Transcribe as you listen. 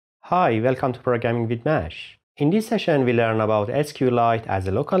Hi, welcome to Programming with Mesh. In this session, we learn about SQLite as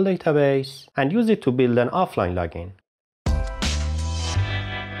a local database and use it to build an offline login.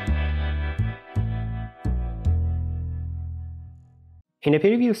 In a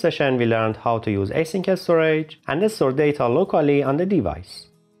previous session, we learned how to use async storage and store data locally on the device.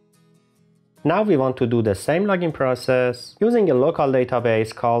 Now we want to do the same login process using a local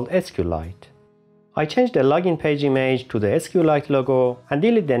database called SQLite. I changed the login page image to the SQLite logo and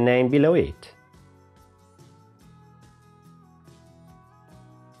delete the name below it.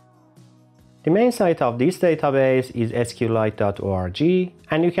 The main site of this database is SQLite.org,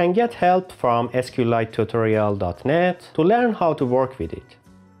 and you can get help from SQLitetutorial.net to learn how to work with it.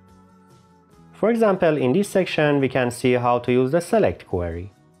 For example, in this section we can see how to use the select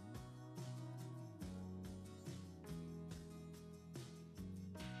query.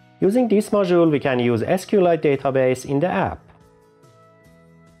 Using this module, we can use SQLite database in the app.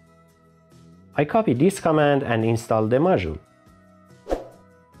 I copy this command and install the module.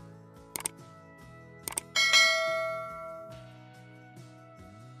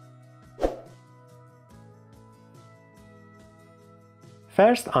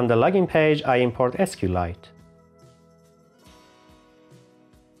 First, on the login page, I import SQLite.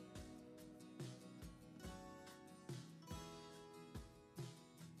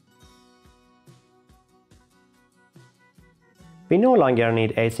 We no longer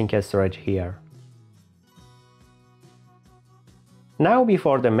need async storage here. Now,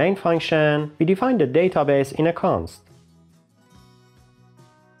 before the main function, we define the database in a const.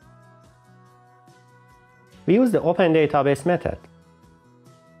 We use the openDatabase method.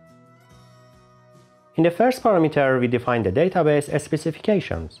 In the first parameter, we define the database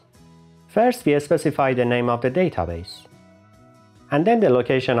specifications. First, we specify the name of the database, and then the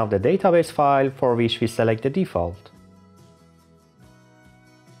location of the database file for which we select the default.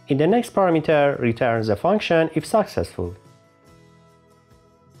 In the next parameter, returns a function if successful.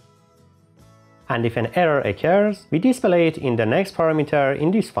 And if an error occurs, we display it in the next parameter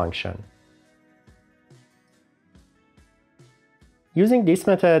in this function. Using this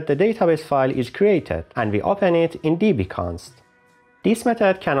method, the database file is created and we open it in dbconst. This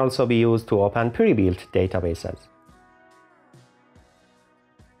method can also be used to open pre-built databases.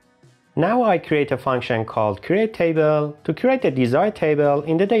 Now I create a function called createTable to create the desired table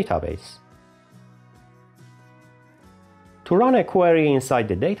in the database. To run a query inside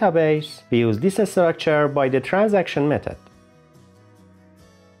the database, we use this structure by the transaction method.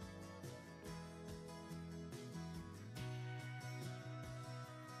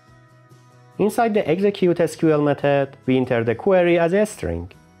 Inside the execute-SQL method, we enter the query as a string.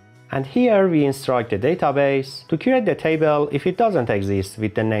 And here we instruct the database to create the table if it doesn't exist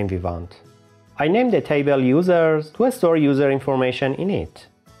with the name we want. I name the table users to store user information in it.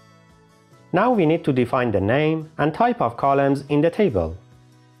 Now we need to define the name and type of columns in the table.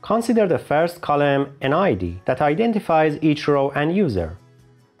 Consider the first column an ID that identifies each row and user.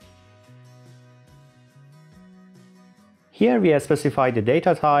 Here we specify the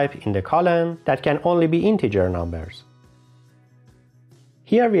data type in the column that can only be integer numbers.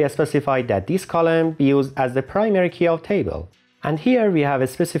 Here we specified that this column be used as the primary key of table. And here we have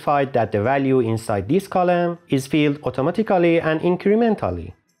specified that the value inside this column is filled automatically and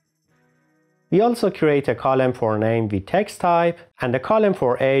incrementally. We also create a column for name with text type and a column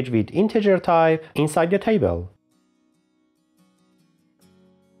for age with integer type inside the table.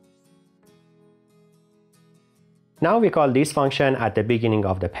 Now we call this function at the beginning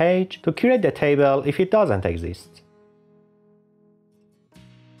of the page to create the table if it doesn't exist.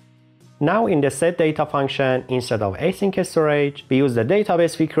 Now in the setData function, instead of async storage, we use the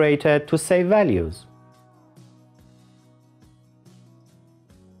database we created to save values.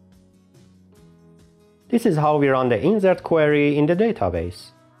 This is how we run the insert query in the database.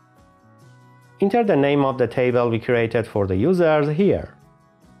 Enter the name of the table we created for the users here.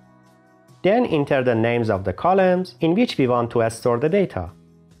 Then enter the names of the columns in which we want to store the data.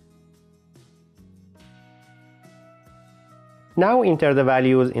 Now enter the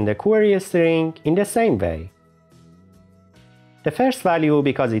values in the query string in the same way. The first value,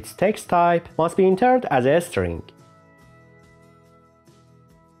 because it's text type, must be entered as a string.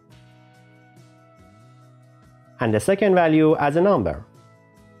 And the second value as a number.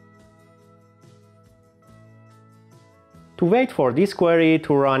 To wait for this query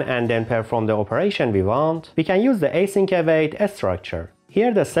to run and then perform the operation we want, we can use the async await structure.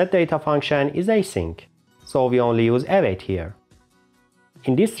 Here the setData function is async, so we only use await here.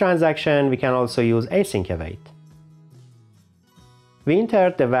 In this transaction, we can also use async await. We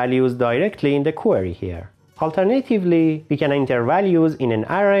entered the values directly in the query here. Alternatively, we can enter values in an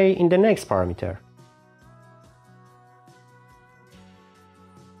array in the next parameter.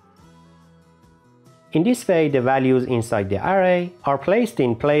 In this way, the values inside the array are placed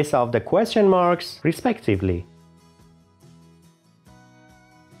in place of the question marks, respectively.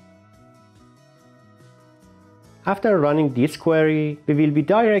 After running this query, we will be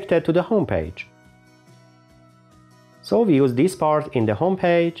directed to the home page. So we use this part in the home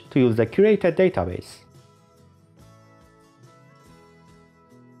page to use the curated database.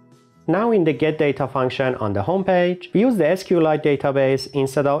 Now in the getData function on the home page, we use the SQLite database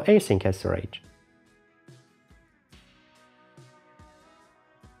instead of async storage.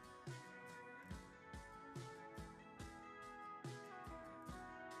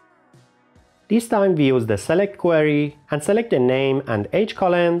 This time we use the select query and select the name and age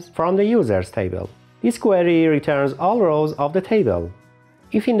columns from the users table. This query returns all rows of the table.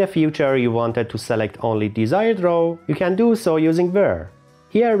 If in the future you wanted to select only desired row, you can do so using where.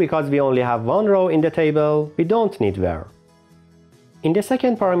 Here, because we only have one row in the table, we don't need where. In the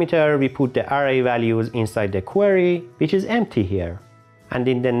second parameter, we put the array values inside the query, which is empty here. And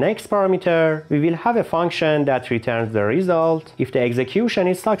in the next parameter, we will have a function that returns the result if the execution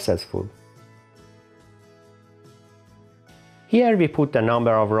is successful. Here we put the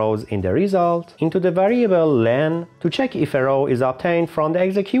number of rows in the result into the variable len to check if a row is obtained from the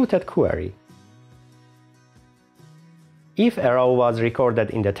executed query. If a row was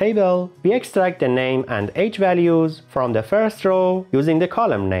recorded in the table, we extract the name and age values from the first row using the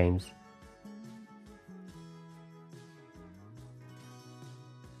column names.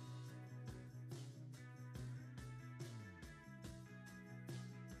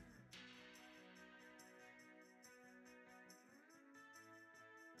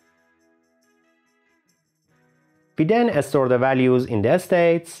 We then store the values in the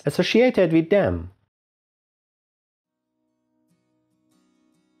states associated with them.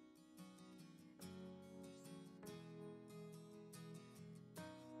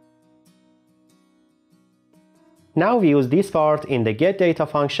 Now we use this part in the getData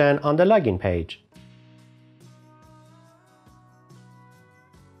function on the login page.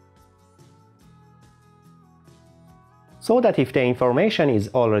 So that if the information is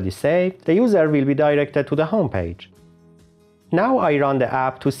already saved, the user will be directed to the home page. Now I run the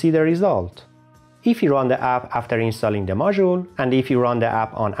app to see the result. If you run the app after installing the module, and if you run the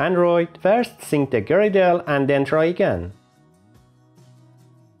app on Android, first sync the Gradle and then try again.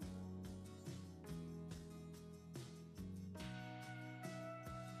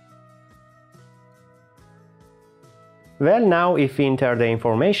 Well, now if we enter the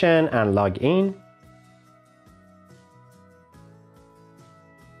information and log in,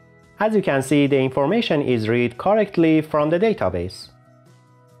 as you can see, the information is read correctly from the database.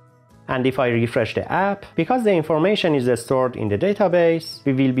 And if I refresh the app, because the information is stored in the database,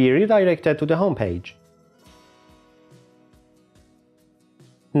 we will be redirected to the home page.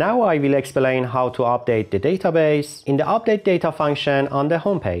 Now I will explain how to update the database in the update data function on the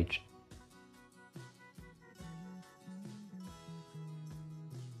home page.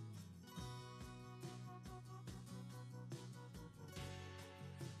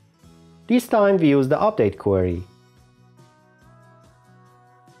 This time we use the update query.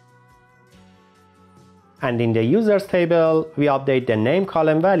 And in the users table, we update the name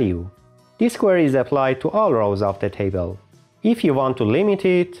column value. This query is applied to all rows of the table. If you want to limit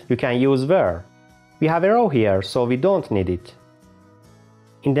it, you can use where. We have a row here, so we don't need it.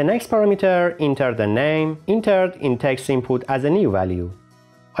 In the next parameter, enter the name entered in text input as a new value.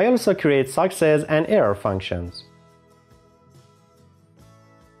 I also create success and error functions.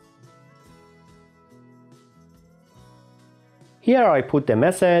 Here I put the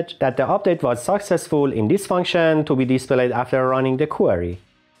message that the update was successful in this function to be displayed after running the query.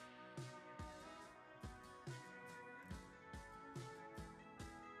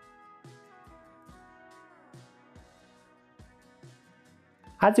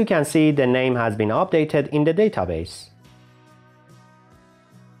 As you can see, the name has been updated in the database.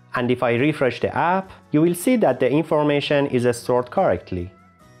 And if I refresh the app, you will see that the information is stored correctly.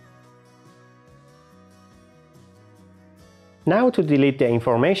 Now to delete the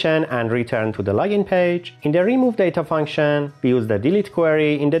information and return to the login page, in the remove data function, we use the delete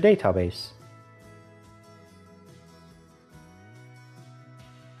query in the database.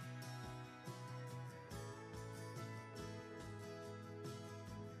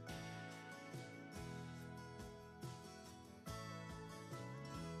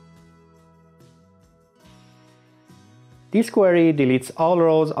 This query deletes all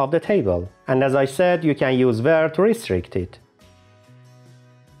rows of the table, and as I said, you can use where to restrict it.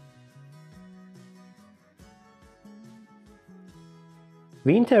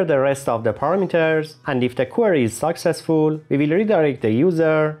 We enter the rest of the parameters, and if the query is successful, we will redirect the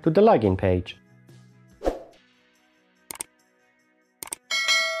user to the login page.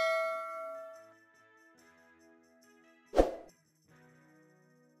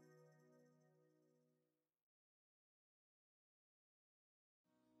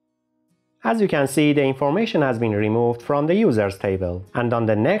 As you can see, the information has been removed from the users table, and on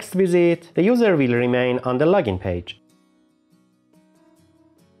the next visit, the user will remain on the login page.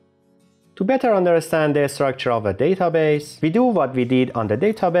 To better understand the structure of a database, we do what we did on the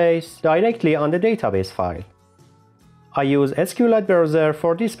database directly on the database file. I use SQLite Browser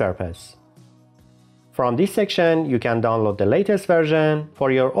for this purpose. From this section, you can download the latest version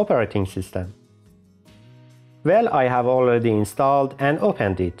for your operating system. Well, I have already installed and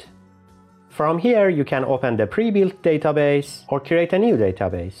opened it. From here, you can open the pre-built database or create a new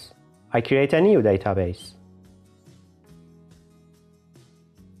database. I create a new database.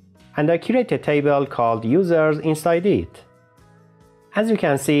 And I create a table called users inside it. As you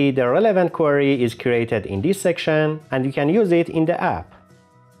can see, the relevant query is created in this section, and you can use it in the app.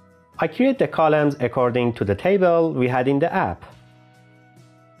 I create the columns according to the table we had in the app.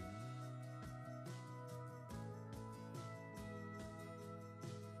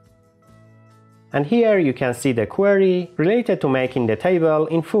 And here you can see the query related to making the table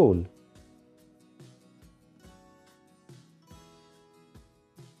in full.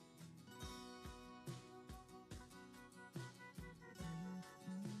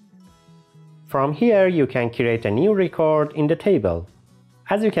 From here, you can create a new record in the table.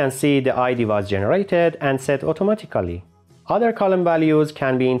 As you can see, the ID was generated and set automatically. Other column values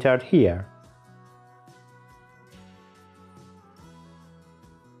can be entered here.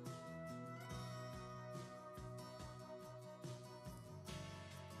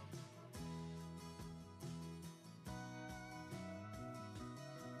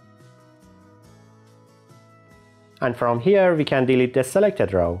 And from here, we can delete the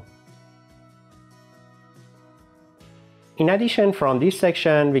selected row. In addition, from this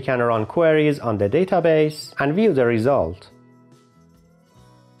section, we can run queries on the database and view the result.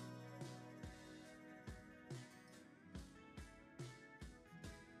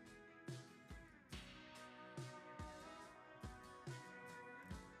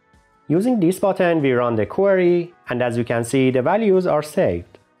 Using this button, we run the query, and as you can see, the values are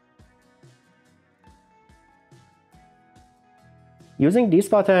saved. Using this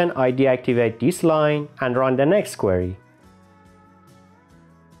button, I deactivate this line and run the next query.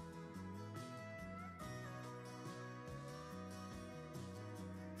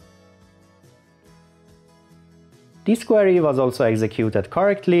 This query was also executed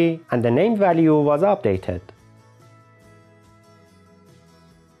correctly, and the named value was updated.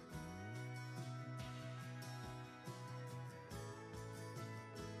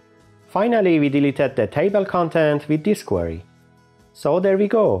 Finally, we deleted the table content with this query. So there we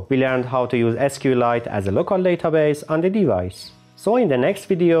go, we learned how to use SQLite as a local database on the device. So in the next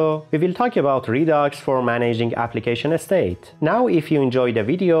video, we will talk about Redux for managing application state. Now if you enjoyed the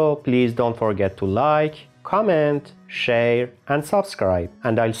video, please don't forget to like, comment, share and subscribe,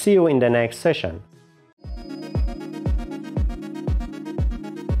 and I'll see you in the next session.